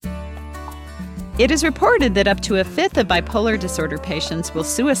It is reported that up to a fifth of bipolar disorder patients will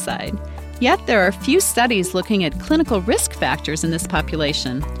suicide, yet there are few studies looking at clinical risk factors in this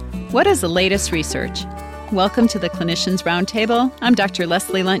population. What is the latest research? Welcome to the Clinicians Roundtable. I'm Dr.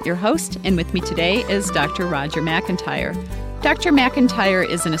 Leslie Lunt, your host, and with me today is Dr. Roger McIntyre. Dr. McIntyre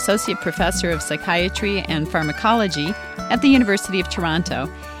is an associate professor of psychiatry and pharmacology at the University of Toronto,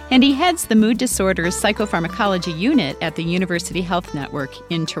 and he heads the Mood Disorders Psychopharmacology Unit at the University Health Network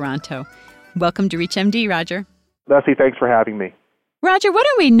in Toronto. Welcome to ReachMD, Roger. Leslie, thanks for having me. Roger, what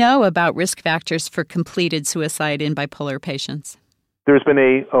do we know about risk factors for completed suicide in bipolar patients? There's been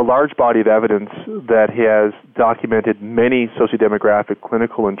a large body of evidence that has documented many sociodemographic,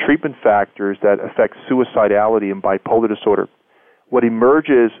 clinical, and treatment factors that affect suicidality in bipolar disorder. What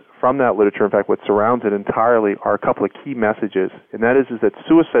emerges from that literature, in fact, what surrounds it entirely, are a couple of key messages, and that is that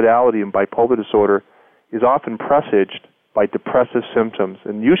suicidality in bipolar disorder is often presaged by depressive symptoms,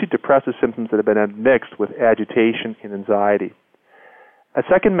 and usually depressive symptoms that have been mixed with agitation and anxiety. A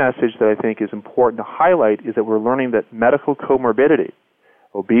second message that I think is important to highlight is that we're learning that medical comorbidity,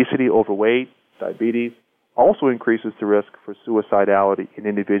 obesity, overweight, diabetes, also increases the risk for suicidality in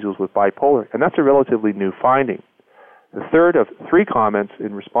individuals with bipolar, and that's a relatively new finding. The third of three comments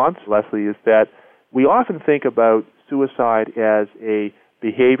in response, Leslie, is that we often think about suicide as a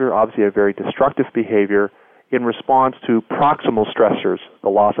behavior, obviously a very destructive behavior, in response to proximal stressors, the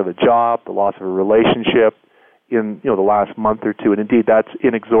loss of a job, the loss of a relationship in the last month or two, and indeed that's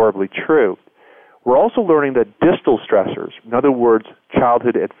inexorably true. We're also learning that distal stressors, in other words,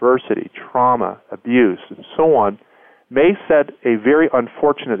 childhood adversity, trauma, abuse, and so on, may set a very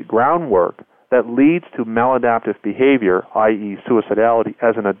unfortunate groundwork that leads to maladaptive behavior, i.e. suicidality,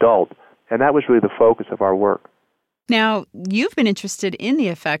 as an adult, and that was really the focus of our work. Now, you've been interested in the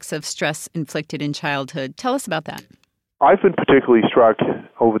effects of stress inflicted in childhood. Tell us about that. I've been particularly struck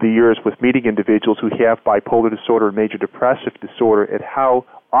over the years with meeting individuals who have bipolar disorder and major depressive disorder at how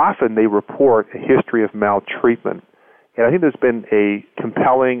often they report a history of maltreatment. And I think there's been a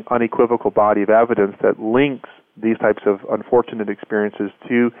compelling, unequivocal body of evidence that links these types of unfortunate experiences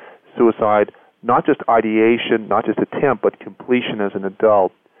to suicide, not just ideation, not just attempt, but completion as an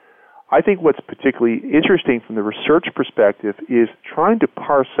adult. I think what's particularly interesting from the research perspective is trying to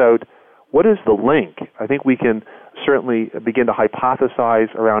parse out what is the link. I think we can certainly begin to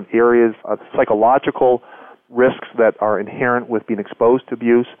hypothesize around areas of psychological risks that are inherent with being exposed to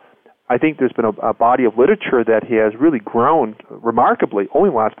abuse. I think there's been a body of literature that has really grown remarkably only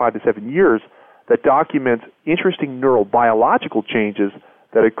in the last 5 to 7 years that documents interesting neurobiological changes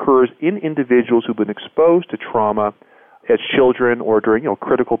that occurs in individuals who've been exposed to trauma as children or during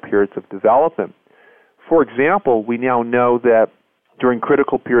critical periods of development. For example, we now know that during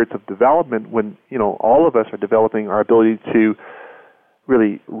critical periods of development, when all of us are developing our ability to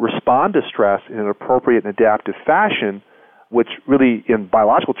really respond to stress in an appropriate and adaptive fashion, which really, in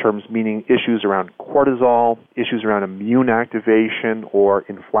biological terms, meaning issues around cortisol, issues around immune activation or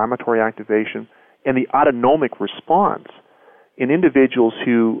inflammatory activation, and the autonomic response. In individuals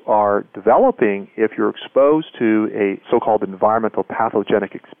who are developing, if you're exposed to a so-called environmental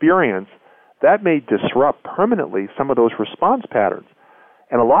pathogenic experience, that may disrupt permanently some of those response patterns.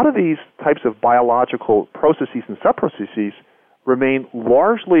 And a lot of these types of biological processes and sub-processes remain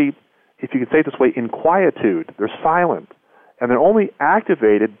largely, if you could say it this way, in quietude. They're silent. And they're only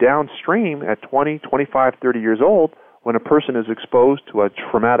activated downstream at 20, 25, 30 years old when a person is exposed to a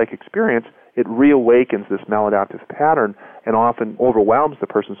traumatic experience. It reawakens this maladaptive pattern and often overwhelms the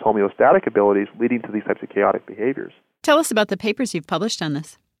person's homeostatic abilities, leading to these types of chaotic behaviors. Tell us about the papers you've published on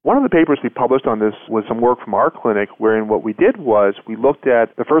this. One of the papers we published on this was some work from our clinic, wherein what we did was we looked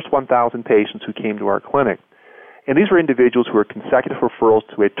at the first 1,000 patients who came to our clinic. And these were individuals who were consecutive referrals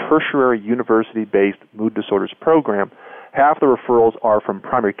to a tertiary university-based mood disorders program. Half the referrals are from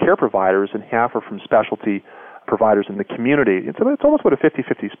primary care providers and half are from specialty providers in the community. It's almost about a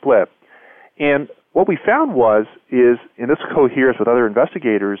 50-50 split. And what we found is, and this coheres with other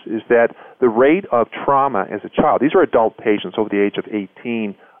investigators, is that the rate of trauma as a child, these are adult patients over the age of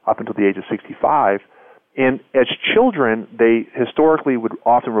 18 up until the age of 65, and as children, they historically would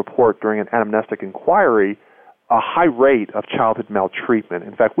often report during an anamnestic inquiry a high rate of childhood maltreatment.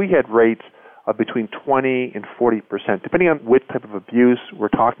 In fact, we had rates of between 20 and 40%, depending on which type of abuse we're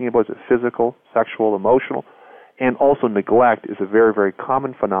talking about. Is it physical, sexual, emotional? And also neglect is a very, very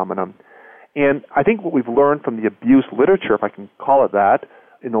common phenomenon. And I think what we've learned from the abuse literature, if I can call it that,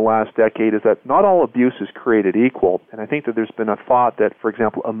 in the last decade is that not all abuse is created equal. And I think that there's been a thought that, for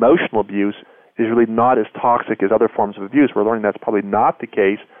example, emotional abuse is really not as toxic as other forms of abuse. We're learning that's probably not the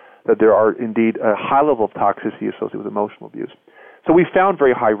case, that there are indeed a high level of toxicity associated with emotional abuse. So we found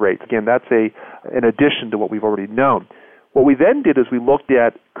very high rates. Again, that's a in addition to what we've already known. What we then did is we looked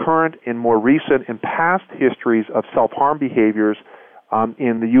at current and more recent and past histories of self-harm behaviors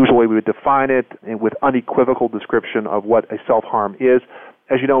in the usual way we would define it, and with unequivocal description of what a self-harm is.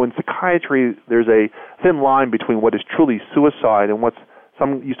 As you know, in psychiatry, there's a thin line between what is truly suicide and what's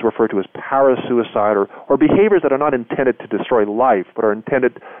some used to refer to as parasuicide, or behaviors that are not intended to destroy life, but are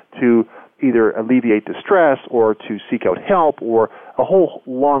intended to either alleviate distress or to seek out help, or a whole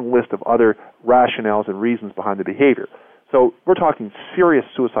long list of other rationales and reasons behind the behavior. So we're talking serious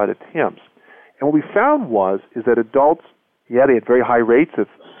suicide attempts. And what we found is that adults, they had very high rates of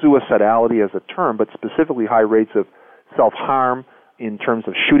suicidality as a term, but specifically high rates of self-harm in terms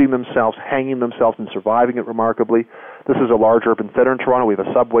of shooting themselves, hanging themselves, and surviving it remarkably. This is a large urban center in Toronto. We have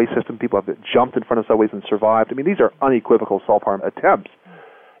a subway system. People have jumped in front of subways and survived. I mean, these are unequivocal self-harm attempts.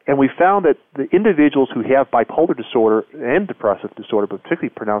 And we found that the individuals who have bipolar disorder and depressive disorder, but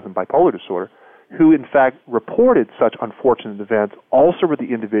particularly pronounced in bipolar disorder, who in fact reported such unfortunate events, also were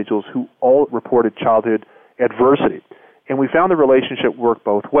the individuals who all reported childhood adversity. And we found the relationship worked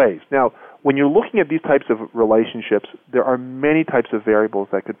both ways. Now, when you're looking at these types of relationships, there are many types of variables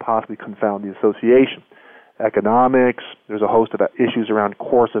that could possibly confound the association. Economics, there's a host of issues around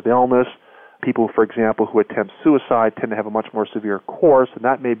course of illness. People, for example, who attempt suicide tend to have a much more severe course, and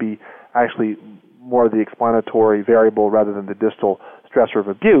that may be actually more the explanatory variable rather than the distal stressor of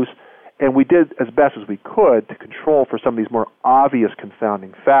abuse. And we did as best as we could to control for some of these more obvious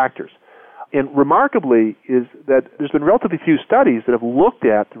confounding factors. And remarkably is that there's been relatively few studies that have looked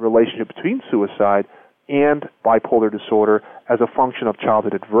at the relationship between suicide and bipolar disorder as a function of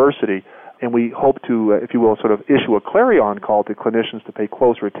childhood adversity. And we hope to, if you will, sort of issue a clarion call to clinicians to pay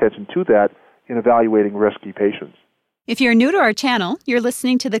closer attention to that in evaluating risky patients. If you're new to our channel, you're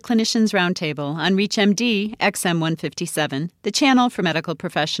listening to the Clinicians Roundtable on ReachMD XM157, the channel for medical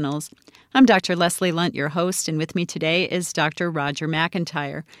professionals. I'm Dr. Leslie Lunt, your host, and with me today is Dr. Roger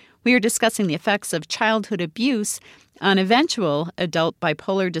McIntyre. We are discussing the effects of childhood abuse on eventual adult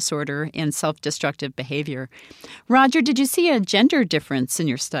bipolar disorder and self-destructive behavior. Roger, did you see a gender difference in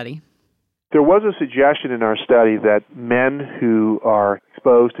your study? There was a suggestion in our study that men who are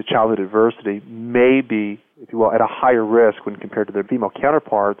exposed to childhood adversity may be, if you will, at a higher risk when compared to their female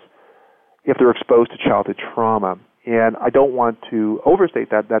counterparts if they're exposed to childhood trauma. And I don't want to overstate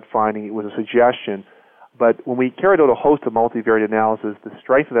that finding. It was a suggestion. But when we carried out a host of multivariate analysis, the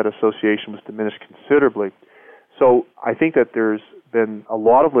strength of that association was diminished considerably. So I think that there's been a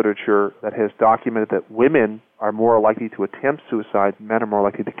lot of literature that has documented that women are more likely to attempt suicide, men are more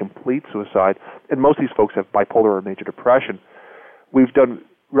likely to complete suicide, and most of these folks have bipolar or major depression. We've done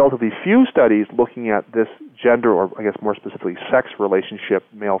relatively few studies looking at this gender, or I guess more specifically sex relationship,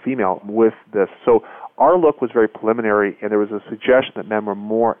 male-female, with this. So our look was very preliminary, and there was a suggestion that men were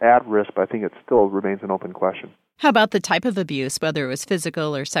more at risk, but I think it still remains an open question. How about the type of abuse, whether it was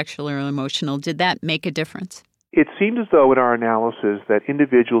physical or sexual or emotional? Did that make a difference? It seemed as though in our analysis that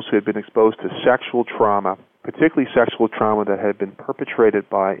individuals who had been exposed to sexual trauma, particularly sexual trauma that had been perpetrated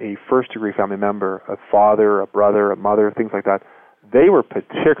by a first-degree family member, a father, a brother, a mother, things like that, they were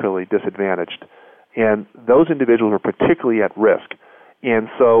particularly disadvantaged. And those individuals were particularly at risk. And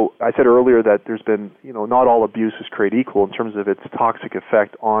so I said earlier that there's been, not all abuse is created equal in terms of its toxic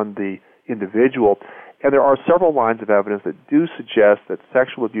effect on the individual. And there are several lines of evidence that do suggest that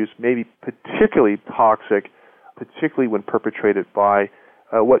sexual abuse may be particularly toxic, particularly when perpetrated by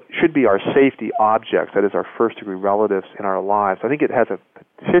what should be our safety objects, that is our first-degree relatives in our lives. I think it has a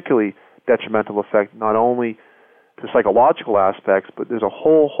particularly detrimental effect not only to psychological aspects, but there's a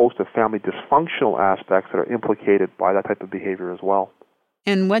whole host of family dysfunctional aspects that are implicated by that type of behavior as well.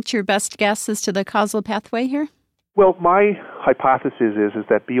 And what's your best guess as to the causal pathway here? Well, my hypothesis is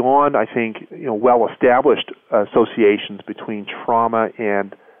that beyond, I think, well-established associations between trauma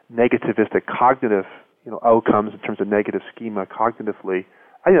and negativistic cognitive outcomes in terms of negative schema cognitively,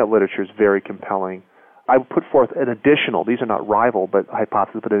 I think that literature is very compelling. I would put forth an additional, these are not rival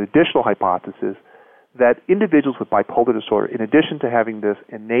hypotheses, but an additional hypothesis that individuals with bipolar disorder, in addition to having this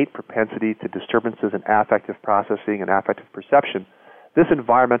innate propensity to disturbances in affective processing and affective perception, this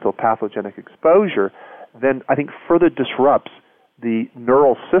environmental pathogenic exposure then I think further disrupts the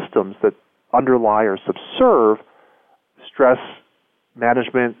neural systems that underlie or subserve stress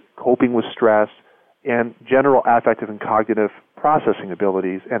management, coping with stress, and general affective and cognitive processing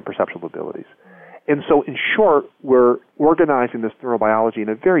abilities and perceptual abilities. And so, in short, we're organizing this neurobiology in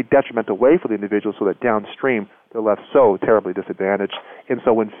a very detrimental way for the individual so that downstream they're left so terribly disadvantaged. And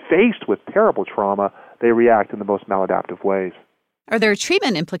so when faced with terrible trauma, they react in the most maladaptive ways. Are there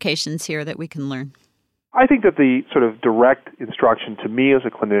treatment implications here that we can learn? I think that the sort of direct instruction to me as a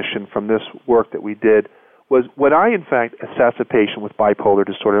clinician from this work that we did was when I, in fact, assess a patient with bipolar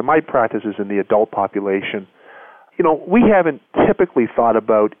disorder, and my practice is in the adult population, we haven't typically thought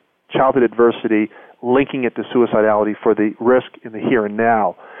about childhood adversity, linking it to suicidality for the risk in the here and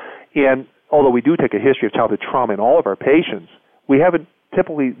now. And although we do take a history of childhood trauma in all of our patients, we haven't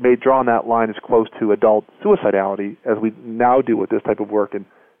typically drawn that line as close to adult suicidality as we now do with this type of work. And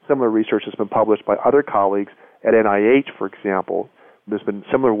similar research has been published by other colleagues at NIH, for example. There's been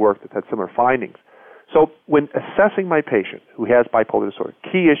similar work that's had similar findings. So when assessing my patient who has bipolar disorder,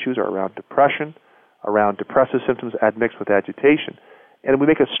 key issues are around depression, around depressive symptoms admixed with agitation. And we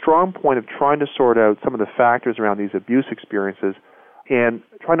make a strong point of trying to sort out some of the factors around these abuse experiences and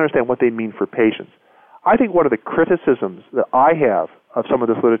trying to understand what they mean for patients. I think one of the criticisms that I have of some of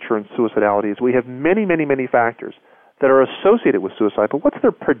this literature on suicidality is we have many, many, many factors that are associated with suicide, but what's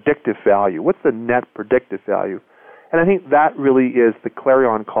their predictive value? What's the net predictive value? And I think that really is the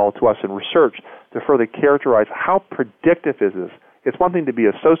clarion call to us in research to further characterize how predictive is this. It's one thing to be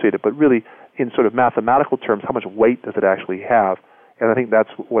associated, but really in sort of mathematical terms, how much weight does it actually have? And I think that's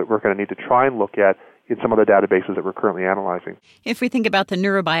what we're going to need to try and look at in some of the databases that we're currently analyzing. If we think about the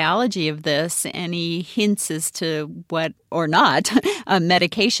neurobiology of this, any hints as to what or not a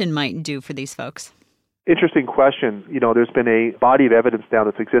medication might do for these folks? Interesting question. There's been a body of evidence now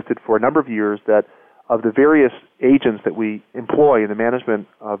that's existed for a number of years that of the various agents that we employ in the management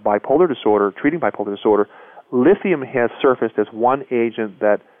of bipolar disorder, treating bipolar disorder, lithium has surfaced as one agent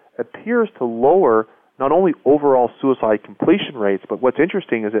that appears to lower not only overall suicide completion rates, but what's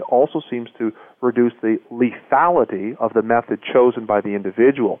interesting is it also seems to reduce the lethality of the method chosen by the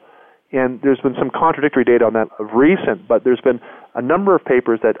individual. And there's been some contradictory data on that of recent, but there's been a number of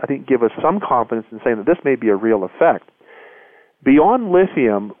papers that I think give us some confidence in saying that this may be a real effect. Beyond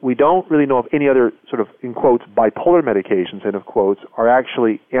lithium, we don't really know if any other sort of, in quotes, bipolar medications, end of quotes, are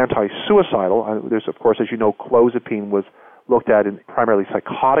actually anti-suicidal. There's, of course, as you know, clozapine was looked at in primarily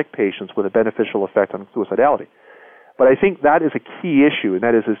psychotic patients with a beneficial effect on suicidality. But I think that is a key issue, and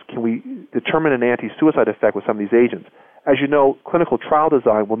that is can we determine an anti-suicide effect with some of these agents? As you know, clinical trial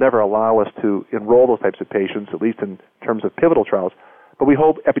design will never allow us to enroll those types of patients, at least in terms of pivotal trials, but we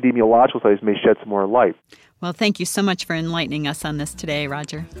hope epidemiological studies may shed some more light. Well, thank you so much for enlightening us on this today,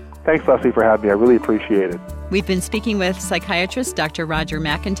 Roger. Thanks, Leslie, for having me. I really appreciate it. We've been speaking with psychiatrist Dr. Roger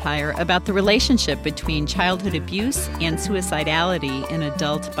McIntyre about the relationship between childhood abuse and suicidality in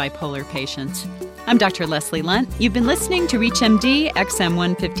adult bipolar patients. I'm Dr. Leslie Lunt. You've been listening to ReachMD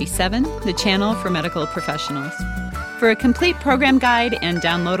XM157, the channel for medical professionals. For a complete program guide and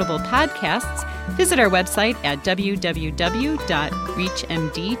downloadable podcasts, visit our website at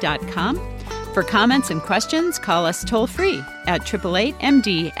www.reachmd.com. For comments and questions, call us toll-free at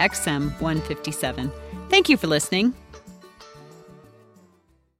 888-MD-XM157. Thank you for listening.